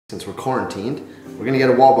Since we're quarantined, we're gonna get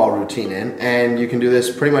a wall ball routine in, and you can do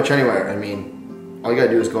this pretty much anywhere. I mean, all you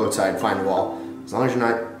gotta do is go outside, find a wall. As long as you're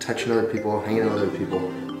not touching other people, hanging out with other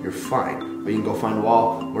people, you're fine. But you can go find a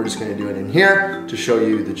wall. We're just gonna do it in here to show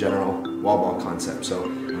you the general wall ball concept. So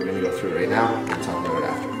we're gonna go through it right now and talk about it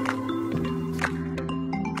after.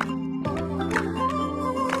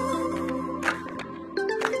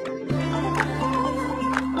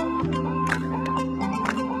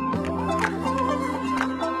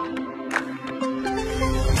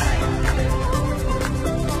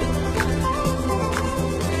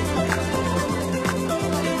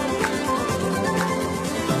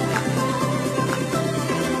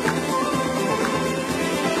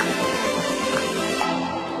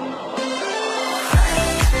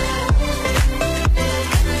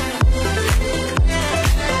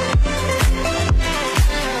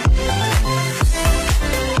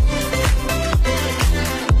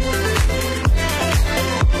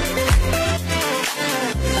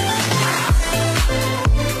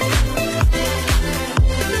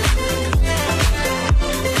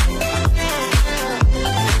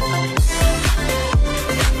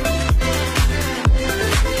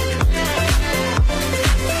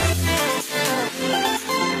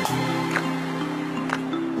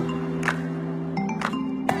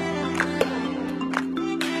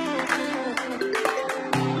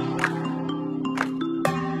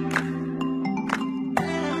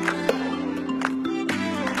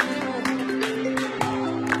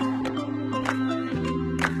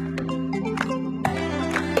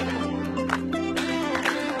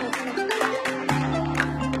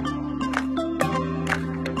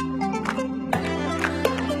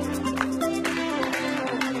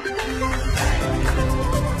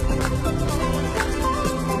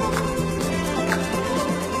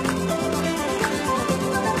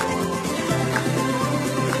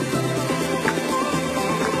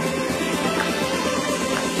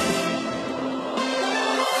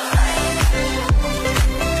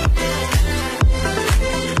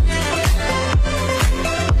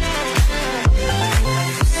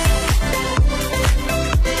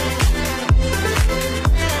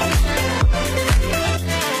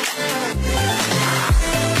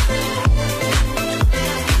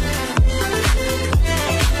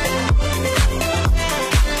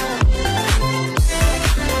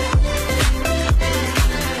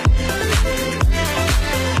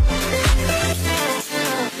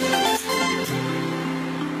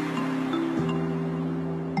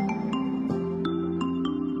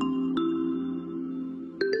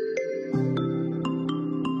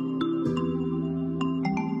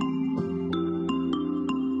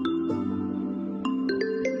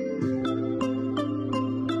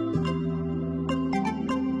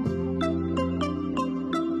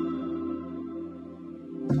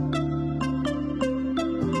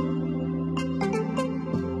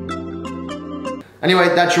 Anyway,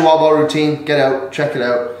 that's your wall ball routine. Get out, check it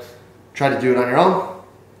out. Try to do it on your own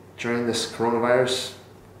during this coronavirus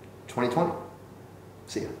 2020.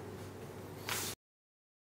 See ya.